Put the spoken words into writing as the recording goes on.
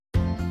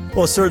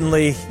Well,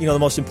 certainly, the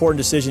most important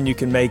decision you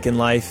can make in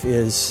life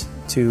is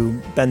to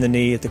bend the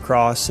knee at the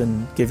cross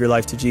and give your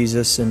life to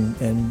Jesus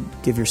and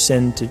give your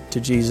sin to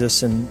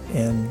Jesus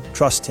and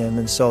trust Him.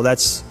 And so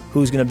that's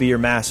who's going to be your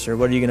master.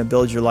 What are you going to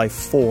build your life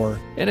for?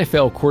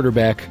 NFL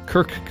quarterback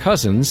Kirk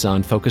Cousins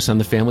on Focus on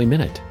the Family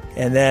Minute.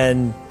 And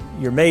then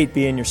your mate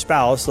being your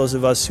spouse, those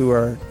of us who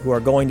are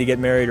going to get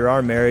married or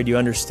are married, you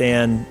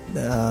understand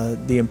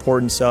the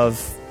importance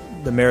of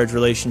the marriage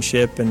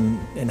relationship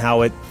and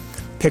how it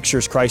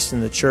pictures Christ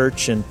in the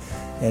church and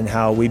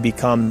how we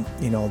become,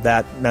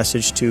 that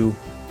message to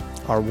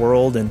our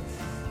world.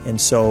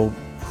 And so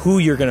who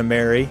you're going to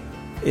marry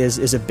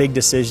is a big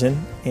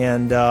decision.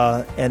 And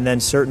then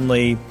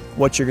certainly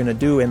what you're going to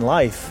do in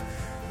life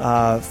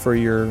for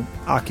your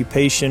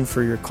occupation,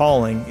 for your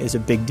calling is a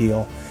big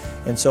deal.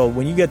 And so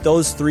when you get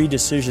those three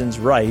decisions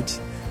right,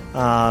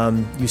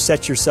 you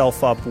set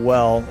yourself up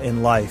well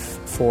in life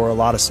for a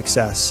lot of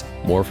success.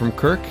 More from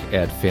Kirk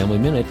at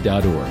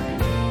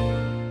FamilyMinute.org.